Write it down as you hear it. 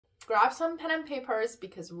grab some pen and papers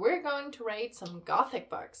because we're going to read some Gothic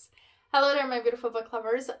books. Hello there, my beautiful book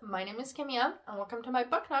lovers. My name is Kimia and welcome to my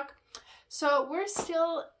book nook. So we're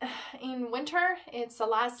still in winter. It's the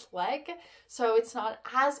last leg, so it's not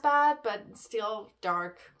as bad, but still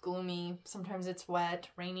dark, gloomy. Sometimes it's wet,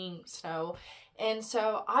 raining, snow. And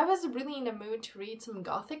so I was really in the mood to read some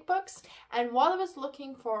Gothic books. And while I was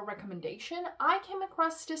looking for a recommendation, I came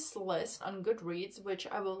across this list on Goodreads, which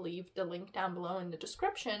I will leave the link down below in the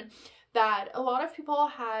description, that a lot of people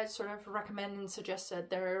had sort of recommended and suggested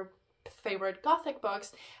their favorite Gothic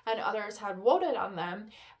books, and others had voted on them.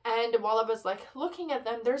 And while I was like looking at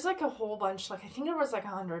them, there's like a whole bunch, like I think there was like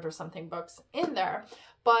 100 or something books in there,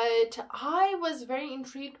 but I was very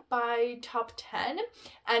intrigued by top 10.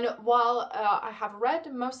 And while I have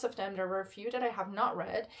read most of them, there were a few that I have not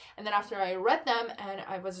read, and then after I read them and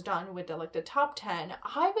I was done with the top 10,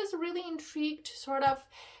 I was really intrigued to sort of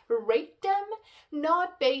rate them,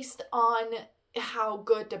 not based on how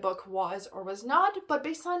good the book was or was not, but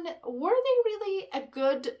based on were they really a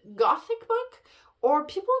good Gothic book, or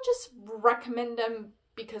people just recommend them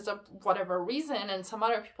because of whatever reason and some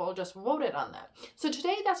other people just voted on them. So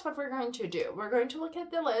today that's what we're going to do. We're going to look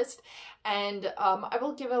at the list, and I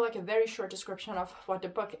will give a very short description of what the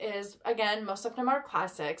book is. Again, most of them are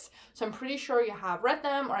classics, so I'm pretty sure you have read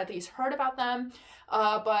them or at least heard about them,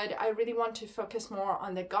 but I really want to focus more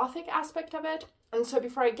on the Gothic aspect of it. And so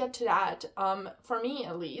before I get to that, for me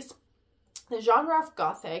at least, the genre of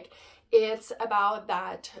Gothic, it's about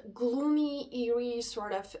that gloomy, eerie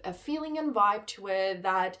sort of a feeling and vibe to it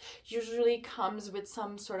that usually comes with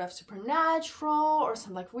some sort of supernatural or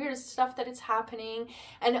some like weird stuff that is happening.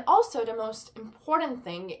 And also the most important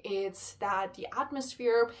thing is that the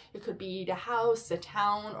atmosphere, it could be the house, the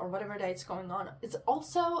town, or whatever that's going on, is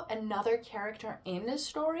also another character in the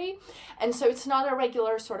story. And so it's not a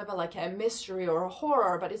regular sort of a mystery or a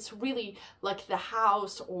horror, but it's really like the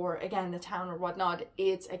house or again the town or whatnot,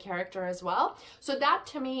 it's a character as well. So that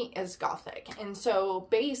to me is Gothic. And so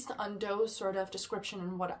based on those sort of description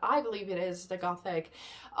and what I believe it is the Gothic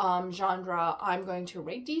genre, I'm going to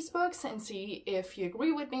rate these books and see if you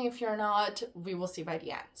agree with me. If you're not, we will see by the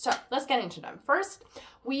end. So let's get into them. First,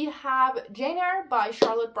 we have Jane Eyre by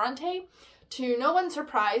Charlotte Bronte. To no one's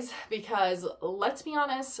surprise, because let's be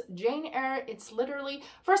honest, Jane Eyre, it's literally,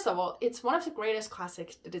 first of all, it's one of the greatest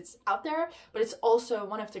classics that it's out there, but it's also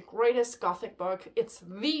one of the greatest Gothic book. It's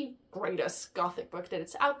the greatest Gothic book that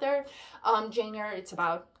it's out there. Jane Eyre, it's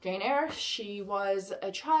about Jane Eyre. She was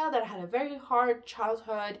a child that had a very hard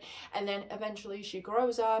childhood, and then eventually she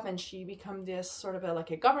grows up and she becomes this sort of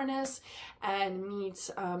a governess and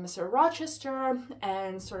meets Mr. Rochester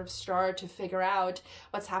and sort of start to figure out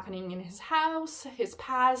what's happening in his house, his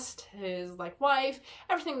past, his wife,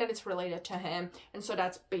 everything that is related to him. And so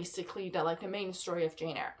that's basically the main story of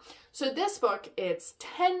Jane Eyre. So this book, it's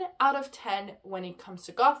 10 out of 10 when it comes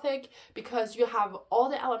to Gothic, because you have all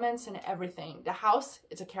the elements and everything. The house,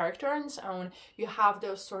 it's a character on its own. You have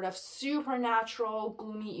those sort of supernatural,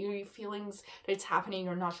 gloomy, eerie feelings that it's happening.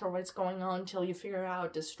 You're not sure what's going on until you figure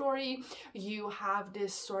out the story. You have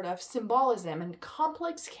this sort of symbolism and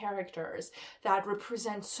complex characters that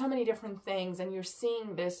represent so many different things, and you're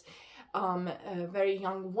seeing this a very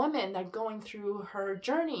young woman that going through her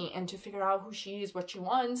journey and to figure out who she is, what she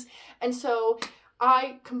wants. And so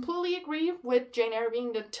I completely agree with Jane Eyre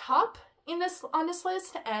being the top on this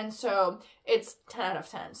list, and so it's 10 out of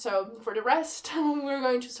 10. So for the rest, we're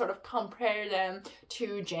going to sort of compare them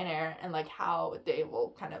to Jane Eyre and how they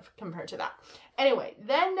will kind of compare to that. Anyway,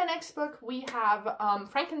 then the next book we have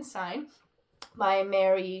Frankenstein by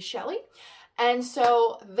Mary Shelley. And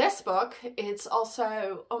so this book, it's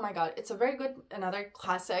also, oh my god, it's a very good, another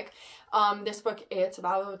classic. This book, it's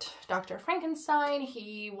about Dr. Frankenstein.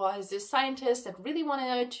 He was this scientist that really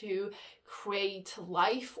wanted to create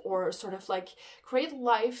life, or sort of create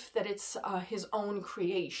life that it's his own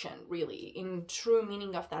creation, really, in true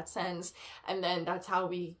meaning of that sense. And then that's how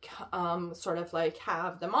we sort of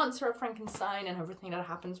have the monster of Frankenstein and everything that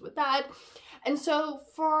happens with that. And so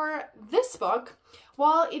for this book,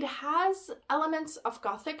 while it has elements of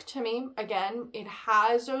Gothic to me, again, it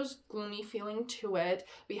has those gloomy feeling to it.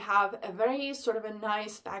 We have a very sort of a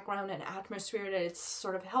nice background and atmosphere that it's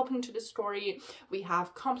sort of helping to the story. We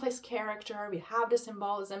have complex character, we have the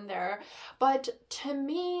symbolism there. But to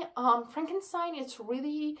me, Frankenstein, it's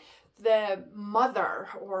really the mother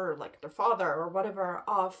or the father or whatever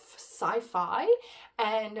of sci-fi,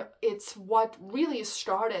 and it's what really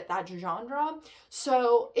started that genre.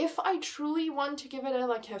 So if I truly want to give it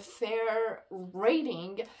a fair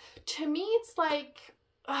rating, to me it's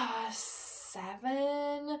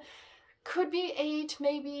 7, could be 8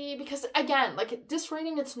 maybe, because again, like this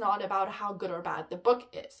rating, it's not about how good or bad the book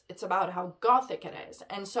is, it's about how Gothic it is.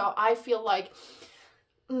 And so I feel like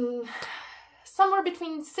somewhere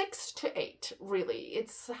between 6 to 8, really.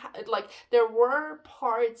 It's like there were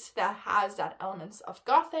parts that has that elements of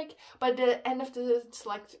Gothic, but at the end of the,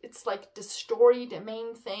 it's like the story, the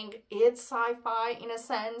main thing, it's sci-fi in a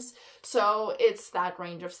sense. So it's that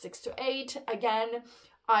range of 6 to 8. Again,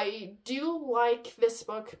 I do like this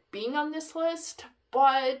book being on this list,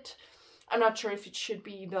 but I'm not sure if it should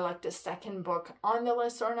be the second book on the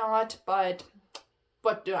list or not, but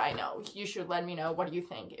what do I know? You should let me know what do you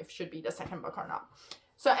think, if it should be the second book or not.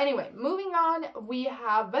 So anyway, moving on, we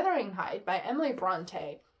have Wuthering Heights by Emily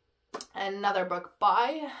Bronte, another book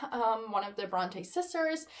by one of the Bronte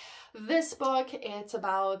sisters. This book, it's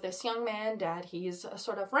about this young man that he's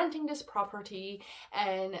sort of renting this property,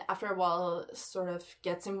 and after a while sort of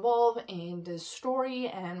gets involved in the story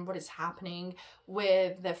and what is happening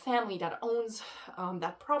with the family that owns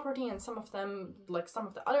that property, and some of them, like some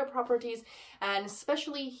of the other properties, and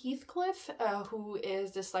especially Heathcliff, who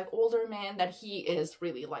is this like older man that he is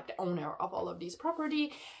really like the owner of all of these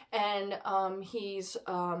property, and he's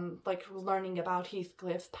like learning about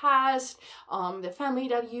Heathcliff's past, the family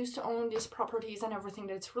that used to own these properties and everything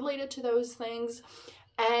that's related to those things.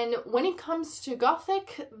 And when it comes to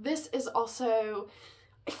Gothic, this is also,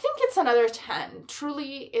 I think it's another 10.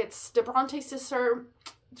 Truly, it's the Bronte sister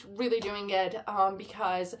really doing it,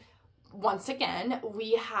 because once again,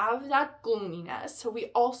 we have that gloominess. So we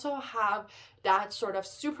also have that sort of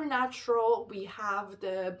supernatural. We have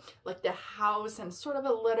the house and sort of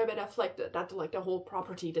a little bit of the whole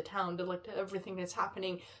property, the town, everything that's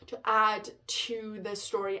happening to add to the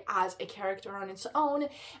story as a character on its own.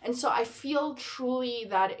 And so I feel truly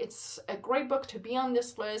that it's a great book to be on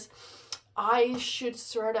this list. I should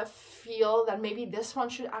sort of feel that maybe this one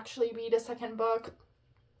should actually be the second book.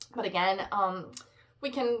 But again, we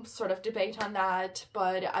can sort of debate on that,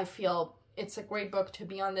 but I feel it's a great book to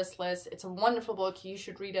be on this list. It's a wonderful book. You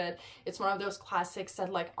should read it. It's one of those classics that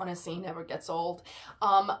honestly never gets old.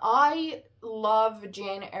 I love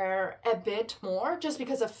Jane Eyre a bit more just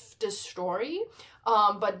because of the story,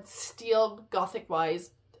 but still Gothic-wise,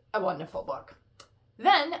 a wonderful book.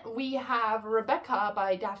 Then we have Rebecca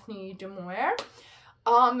by Daphne du Maurier.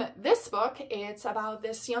 This book, it's about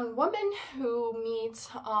this young woman who meets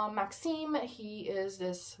Maxime. He is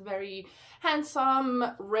this very handsome,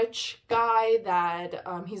 rich guy that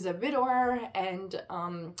he's a widower, and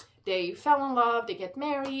they fell in love, they get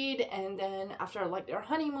married, and then after their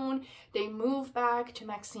honeymoon, they move back to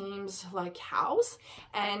Maxime's house,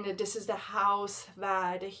 and this is the house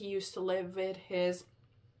that he used to live with his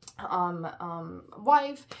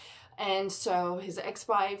wife, and so his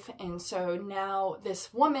ex-wife. And so now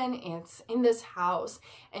this woman is in this house,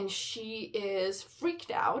 and she is freaked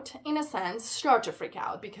out, in a sense, start to freak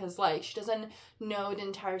out, because she doesn't know the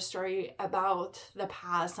entire story about the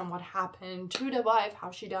past and what happened to the wife, how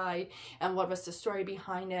she died, and what was the story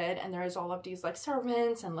behind it. And there's all of these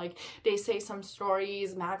servants, and they say some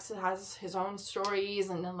stories, Max has his own stories,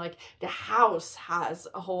 and then the house has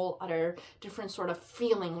a whole other different sort of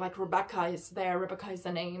feeling. Rebecca is there. Rebecca is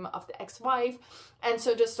the name of the ex-wife, and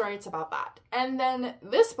so the story, it's about that. And then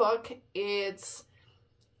this book, it's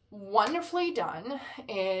wonderfully done.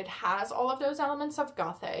 It has all of those elements of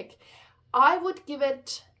Gothic. I would give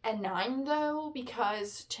it a 9 though,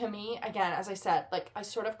 because to me, again, as I said, I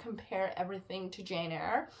sort of compare everything to Jane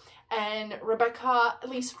Eyre, and Rebecca, at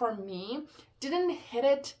least for me, didn't hit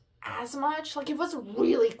it as much. It was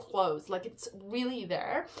really close, it's really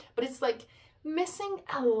there, but it's missing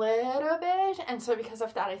a little bit. And so because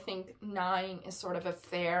of that, I think 9 is sort of a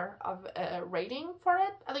fair rating for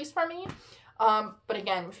it, at least for me. But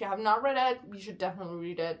again, if you have not read it, you should definitely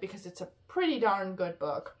read it, because it's a pretty darn good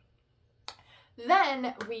book.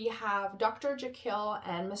 Then we have Dr. Jekyll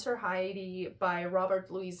and Mr. Hyde by Robert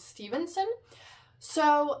Louis Stevenson.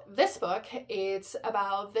 So this book, it's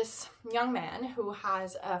about this young man who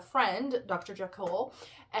has a friend, Dr. Jekyll,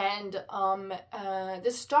 and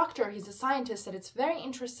this doctor, he's a scientist that is very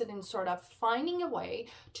interested in sort of finding a way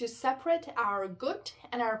to separate our good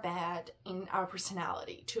and our bad in our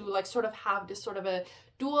personality, to sort of have this sort of a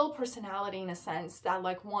dual personality, in a sense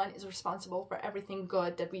that one is responsible for everything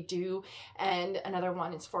good that we do, and another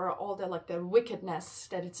one is for all the wickedness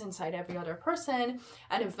that it's inside every other person.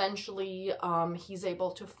 And eventually he's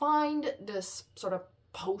able to find this sort of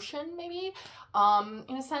potion, maybe,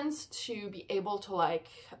 in a sense, to be able to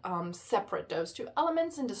separate those two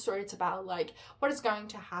elements. In the story, it's about what is going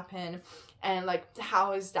to happen and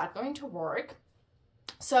how is that going to work.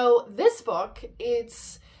 So this book,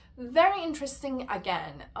 it's very interesting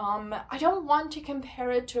again. I don't want to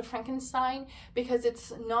compare it to Frankenstein because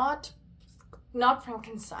it's not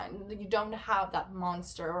Frankenstein. You don't have that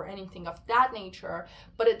monster or anything of that nature,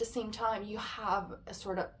 but at the same time you have a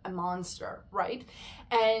sort of a monster, right?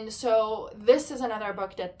 And so this is another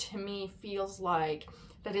book that to me feels like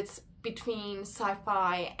that it's between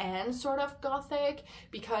sci-fi and sort of Gothic,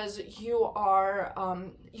 because you are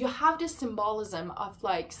you have this symbolism of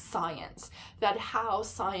like science, that how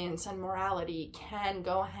science and morality can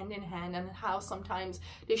go hand in hand and how sometimes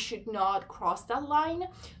they should not cross that line.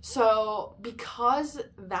 So because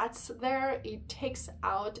that's there, it takes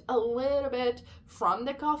out a little bit from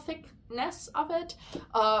the Gothicness of it,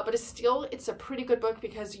 but it's a pretty good book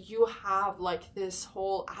because you have like this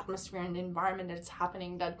whole atmosphere and environment that's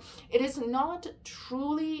happening, that it is not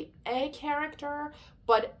truly a character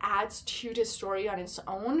but adds to the story on its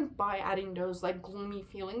own by adding those like gloomy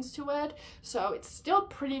feelings to it. So it's still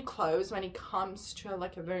pretty close when it comes to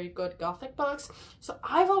like a very good Gothic books. So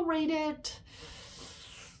I will rate it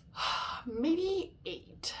maybe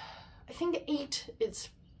 8. I think 8 is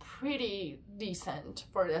pretty decent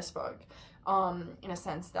for this book, in a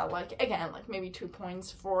sense that like, again, like maybe 2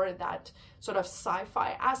 points for that sort of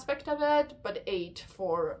sci-fi aspect of it, but 8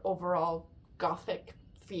 for overall Gothic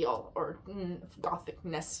feel or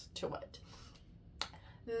Gothicness to it.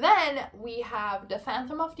 Then we have The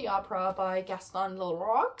Phantom of the Opera by Gaston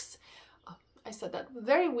Leroux. I said that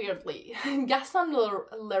very weirdly. Gaston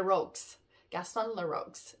Leroux. Gaston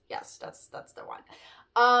Leroux. Yes, that's the one.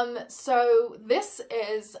 So this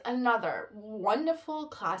is another wonderful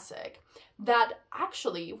classic that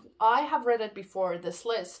actually I have read it before this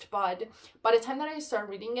list, but by the time that I started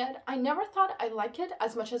reading it, I never thought I like it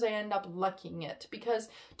as much as I end up liking it, because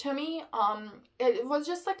to me, it was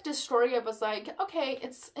just like this story. I was like, okay,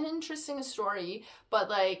 it's an interesting story, but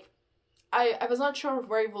like, I was not sure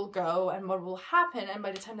where it will go and what will happen. And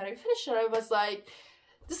by the time that I finished it, I was like,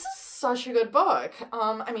 this is such a good book.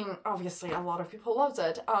 I mean, obviously a lot of people loves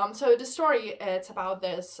it. So the story, it's about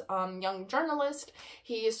this young journalist.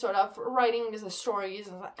 He is sort of writing these stories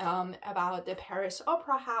about the Paris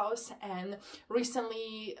Opera House, and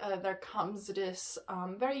recently there comes this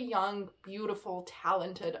very young, beautiful,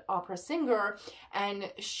 talented opera singer,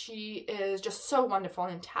 and she is just so wonderful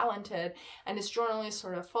and talented, and this journalist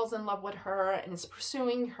sort of falls in love with her and is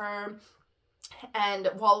pursuing her. And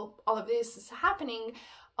while all of this is happening,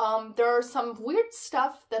 there are some weird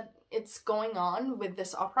stuff that it's going on with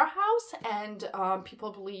this opera house, and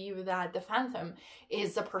people believe that the Phantom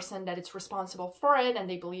is the person that is responsible for it, and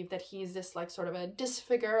they believe that he's this like sort of a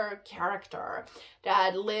disfigured character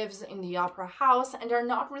that lives in the opera house, and they're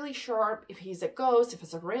not really sure if he's a ghost, if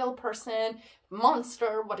it's a real person,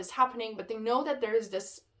 monster, what is happening, but they know that there is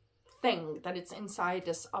this thing that it's inside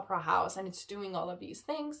this opera house and it's doing all of these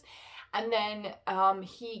things. And then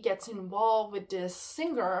he gets involved with this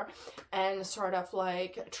singer and sort of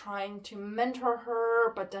like trying to mentor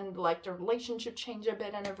her, but then like the relationship changed a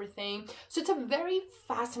bit and everything. So it's a very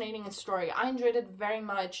fascinating story. I enjoyed it very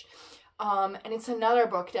much. And it's another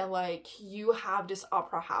book that like you have this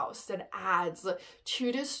opera house that adds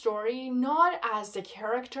to the story, not as the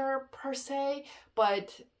character per se,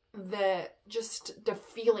 but the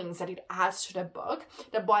feelings that it adds to the book,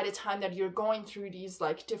 that by the time that you're going through these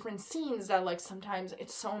like different scenes, that like sometimes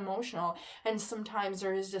it's so emotional, and sometimes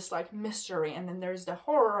there is this like mystery, and then there's the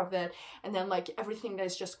horror of it, and then like everything that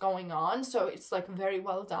is just going on. So it's like very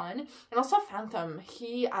well done. And also Phantom,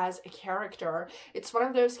 he as a character, it's one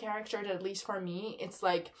of those characters that, at least for me, it's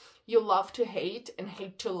like you love to hate and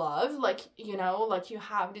hate to love. Like, you know, like you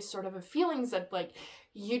have this sort of a feelings that like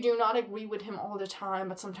you do not agree with him all the time,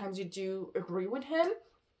 but sometimes you do agree with him.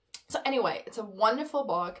 So anyway, it's a wonderful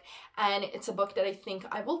book, and it's a book that I think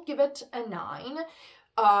I will give it a 9.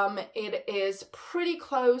 It is pretty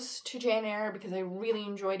close to Jane Eyre because I really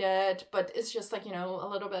enjoyed it, but it's just like, you know, a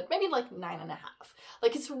little bit, maybe like 9.5.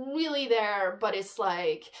 Like it's really there, but it's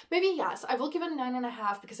like, maybe yes, I will give it a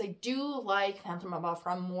 9.5 because I do like Phantom of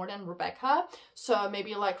Opera more than Rebecca. So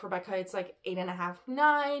maybe like Rebecca, it's like 8.5,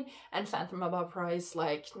 9, and Phantom of Opera is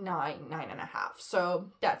like 9, 9.5.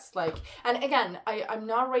 So that's like, and again, I'm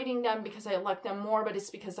not rating them because I like them more, but it's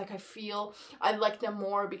because like I feel I like them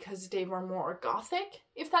more because they were more Gothic,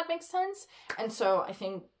 if that makes sense. And so I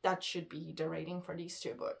think that should be the rating for these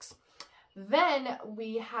two books. Then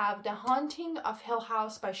we have The Haunting of Hill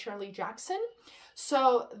House by Shirley Jackson.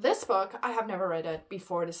 So this book, I have never read it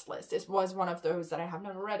before this list. It was one of those that I have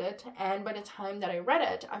never read it. And by the time that I read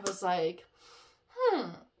it, I was like,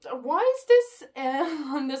 why is this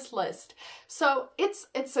on this list? So it's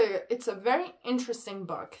a very interesting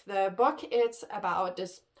book. The book, it's about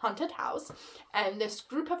this haunted house, and this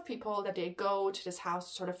group of people that they go to this house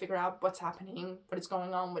to sort of figure out what's happening, what is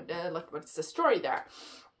going on with the, like, what's the story there.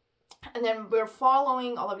 And then we're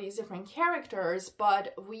following all of these different characters,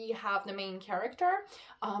 but we have the main character,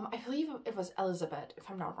 I believe it was Elizabeth, if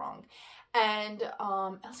I'm not wrong, and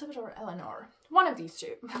Elizabeth or Eleanor, one of these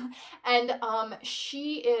two. And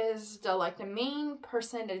she is the, like, the main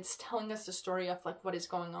person that is telling us the story of, like, what is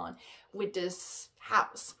going on with this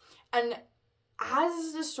house. And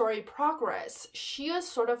as the story progresses, she is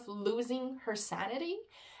sort of losing her sanity.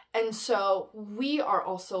 And so we are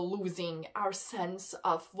also losing our sense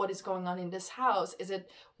of what is going on in this house. Is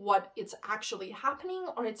it what it's actually happening,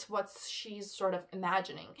 or it's what she's sort of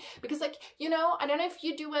imagining? Because, like, you know, I don't know if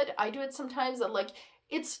you do it, I do it sometimes, that, like,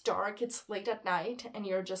 it's dark, it's late at night, and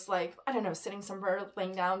you're just, like, I don't know, sitting somewhere,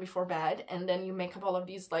 laying down before bed, and then you make up all of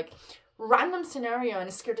these, like, random scenario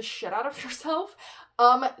and scare the shit out of yourself.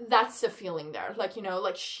 That's the feeling there. Like, you know,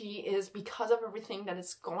 like, she is, because of everything that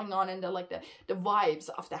is going on in the, like, the vibes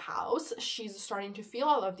of the house, she's starting to feel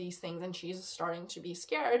all of these things, and she's starting to be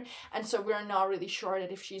scared. And so we're not really sure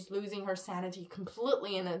that if she's losing her sanity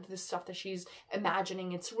completely and the stuff that she's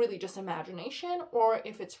imagining, it's really just imagination, or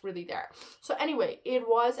if it's really there. So anyway, it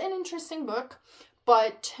was an interesting book,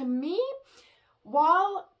 but to me,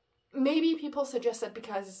 while maybe people suggest that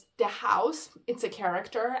because the house, it's a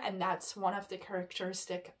character, and that's one of the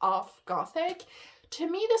characteristics of Gothic. To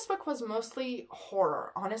me, this book was mostly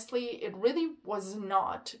horror. Honestly, it really was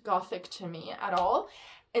not Gothic to me at all.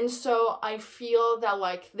 And so I feel that,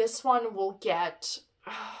 like, this one will get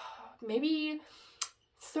maybe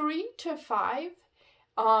 3 to 5.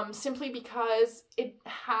 Simply because it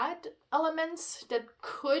had elements that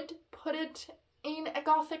could put it in a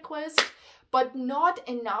Gothic list, but not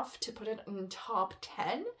enough to put it in top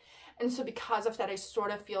 10. And so because of that, I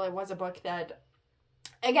sort of feel it was a book that,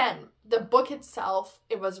 again, the book itself,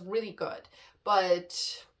 it was really good,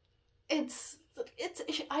 but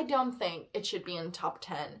I don't think it should be in top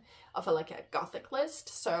 10 of a Gothic list.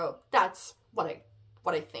 So that's what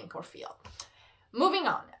I think or feel. Moving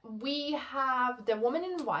on, we have The Woman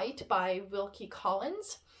in White by Wilkie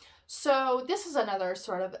Collins. So this is another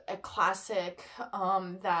sort of a classic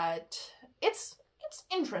that it's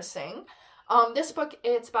interesting. This book,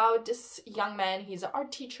 it's about this young man. He's an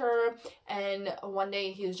art teacher, and one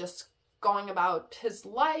day he's just going about his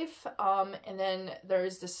life, and then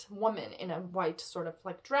there's this woman in a white sort of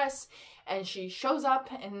like dress, and she shows up,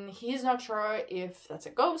 and he's not sure if that's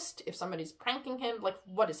a ghost, if somebody's pranking him, like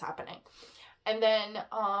what is happening. And then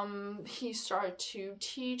he started to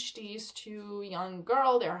teach these two young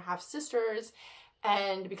girls, they're half sisters,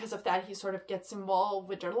 and because of that he sort of gets involved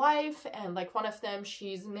with their life. And like one of them,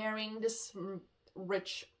 she's marrying this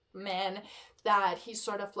rich man that he's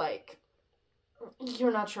sort of like,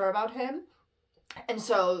 you're not sure about him. And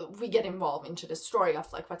so we get involved into the story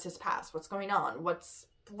of like, what's his past, what's going on, what's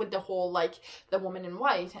with the whole like the woman in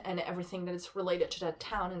white and everything that is related to that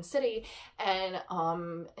town and city. And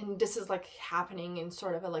this is like happening in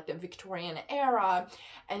sort of a, like the Victorian era.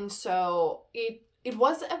 And so it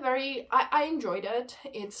was a very, I enjoyed it.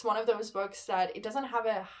 It's one of those books that it doesn't have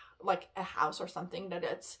a house or something that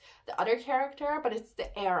it's the other character, but it's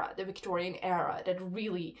the era, the Victorian era, that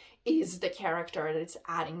really is the character that it's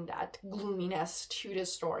adding that gloominess to the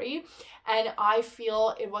story. And I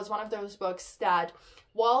feel it was one of those books that,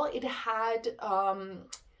 while it had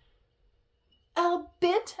a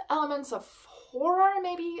bit elements of horror,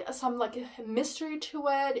 maybe some like mystery to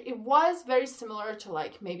it, it was very similar to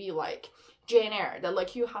like maybe like Jane Eyre, that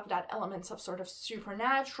like you have that elements of sort of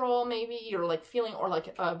supernatural, maybe you're like feeling, or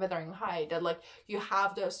like Wuthering Heights, that like you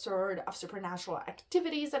have the sort of supernatural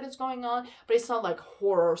activities that is going on, but it's not like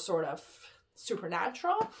horror sort of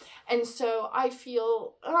supernatural. And so I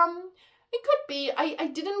feel it could be, I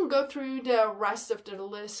didn't go through the rest of the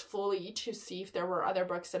list fully to see if there were other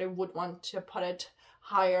books that I would want to put it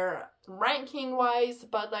higher ranking wise,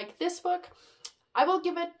 but like this book, I will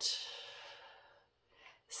give it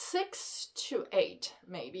 6 to 8,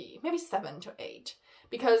 maybe 7 to 8,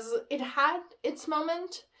 because it had its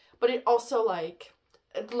moment, but it also like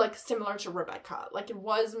similar to Rebecca, like it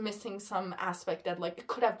was missing some aspect that like it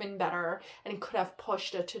could have been better and it could have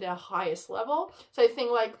pushed it to the highest level. So I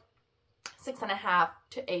think like 6.5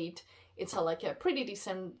 to 8, it's a pretty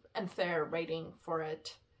decent and fair rating for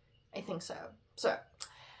it. I think so. So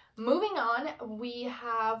moving on, we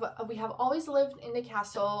have Always Lived in the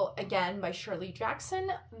Castle, again by Shirley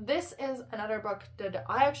Jackson. This is another book that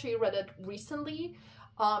I actually read it recently,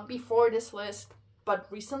 before this list, but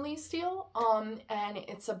recently still. And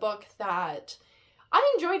it's a book that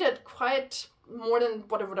I enjoyed it quite more than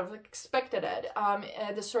what I would have expected it.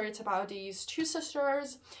 The story, it's about these two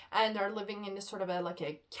sisters, and they're living in this sort of like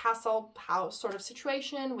a castle house sort of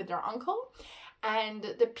situation with their uncle.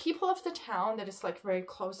 And the people of the town that is like very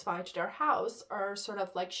close by to their house are sort of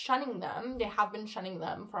like shunning them. They have been shunning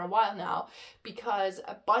them for a while now because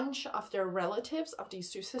a bunch of their relatives of these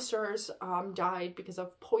two sisters died because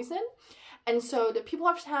of poison. And so the people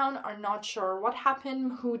of town are not sure what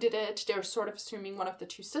happened, who did it. They're sort of assuming one of the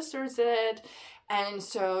two sisters did it. And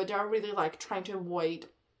so they're really like trying to avoid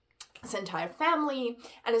this entire family,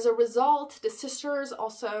 and as a result the sisters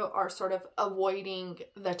also are sort of avoiding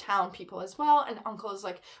the town people as well, and uncle is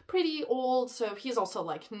like pretty old, so he's also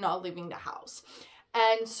like not leaving the house.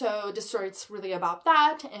 And so the story, it's really about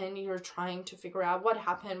that, and you're trying to figure out what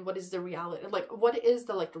happened, what is the reality, like what is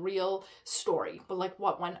the like real story, but like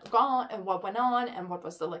what went on and what went on, and what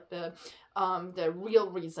was the like the real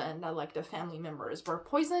reason that like the family members were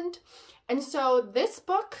poisoned. And so this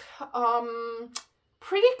book,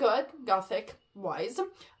 pretty good Gothic wise.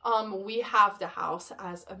 We have the house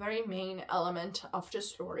as a very main element of the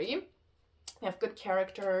story. We have good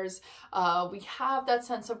characters. We have that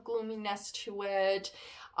sense of gloominess to it.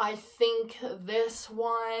 I think this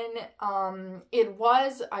one, it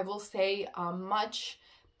was, I will say, much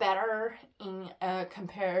better in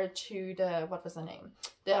compared to the, what was the name,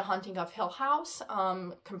 The Haunting of Hill House,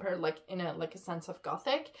 compared like in a like a sense of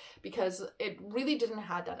Gothic, because it really didn't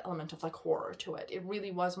have that element of like horror to it. It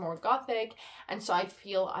really was more Gothic, and so I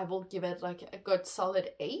feel I will give it like a good solid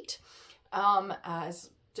 8, as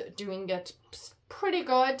doing it pretty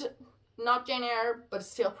good. Not Jane Eyre, but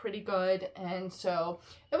still pretty good. And so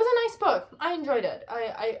it was a nice book. I enjoyed it.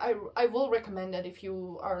 I will recommend it if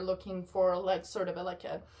you are looking for like sort of like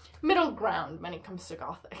a middle ground when it comes to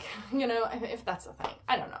Gothic, you know, if that's a thing.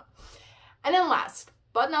 I don't know. And then last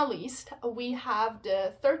but not least, we have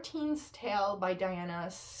the 13th Tale by Diana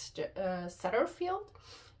Setterfield.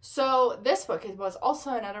 So this book, it was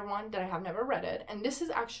also another one that I have never read it, and this is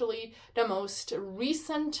actually the most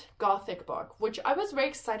recent Gothic book, which I was very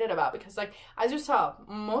excited about because, like, as you saw,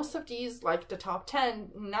 most of these, like the top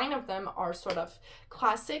 10, 9 of them are sort of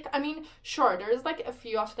classic. I mean, sure, there's like a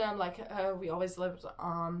few of them, like We Always Lived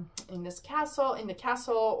in the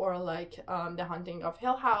Castle, or like The Haunting of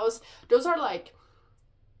Hill House. Those are like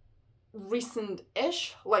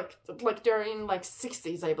recent-ish, like they're in like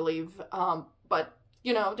 60s, I believe, but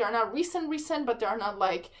you know, they're not recent, but they're not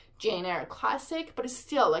like Jane Eyre classic, but it's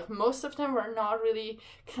still like most of them were not really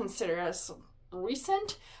considered as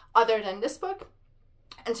recent other than this book.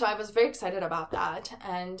 And so I was very excited about that,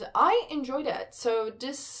 and I enjoyed it. So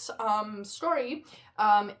this story,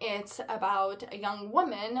 it's about a young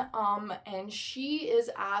woman, and she is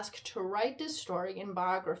asked to write this story in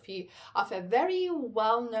biography of a very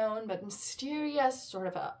well-known but mysterious sort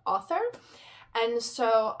of a author. And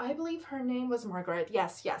so I believe her name was Margaret.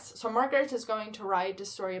 Yes. So Margaret is going to write the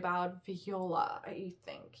story about Viola, I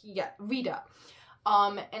think. Yeah, Vida.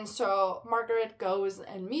 And so Margaret goes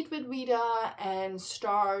and meet with Vida and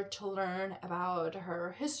start to learn about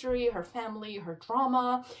her history, her family, her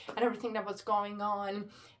drama, and everything that was going on.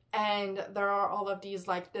 And there are all of these,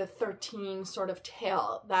 like the 13 sort of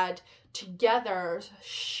tale that together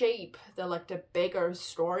shape the like the bigger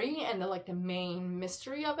story and the like the main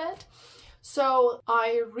mystery of it. So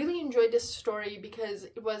I really enjoyed this story because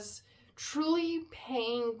it was truly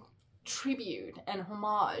paying tribute and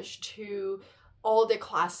homage to all the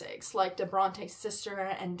classics like the Bronte sister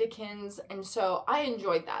and Dickens. And so I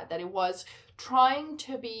enjoyed that it was trying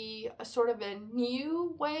to be a sort of a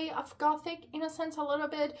new way of Gothic in a sense, a little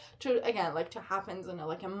bit, to again like to happens in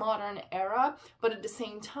a modern era, but at the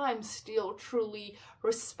same time still truly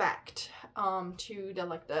respect to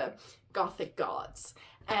the Gothic gods.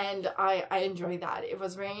 And I enjoyed that. It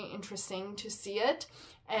was very interesting to see it,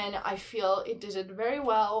 and I feel it did it very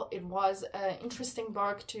well. It was an interesting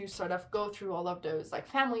book to sort of go through all of those like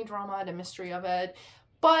family drama, the mystery of it,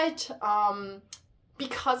 but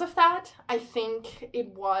because of that, I think it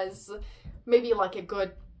was maybe like a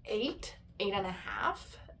good 8.5.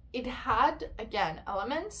 It had, again,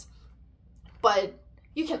 elements, but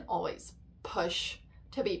you can always push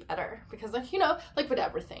to be better, because like, you know, like with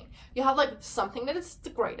everything, you have like something that is the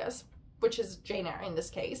greatest, which is Jane Eyre in this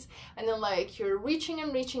case, and then like you're reaching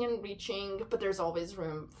and reaching and reaching, but there's always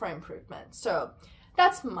room for improvement. So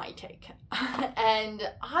that's my take.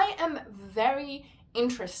 And I am very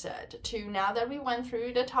interested to, now that we went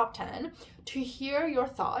through the top 10, to hear your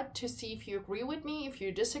thought, to see if you agree with me, if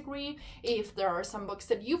you disagree, if there are some books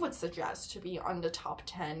that you would suggest to be on the top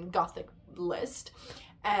 10 Gothic list.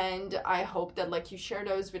 and I hope that like you share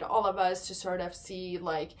those with all of us to sort of see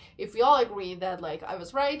like if we all agree that like I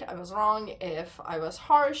was right, I was wrong, if I was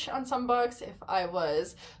harsh on some books, if I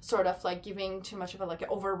was sort of like giving too much of a like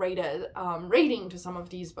overrated rating to some of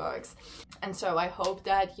these books. And so I hope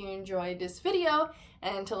that you enjoyed this video,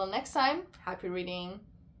 and until the next time, happy reading.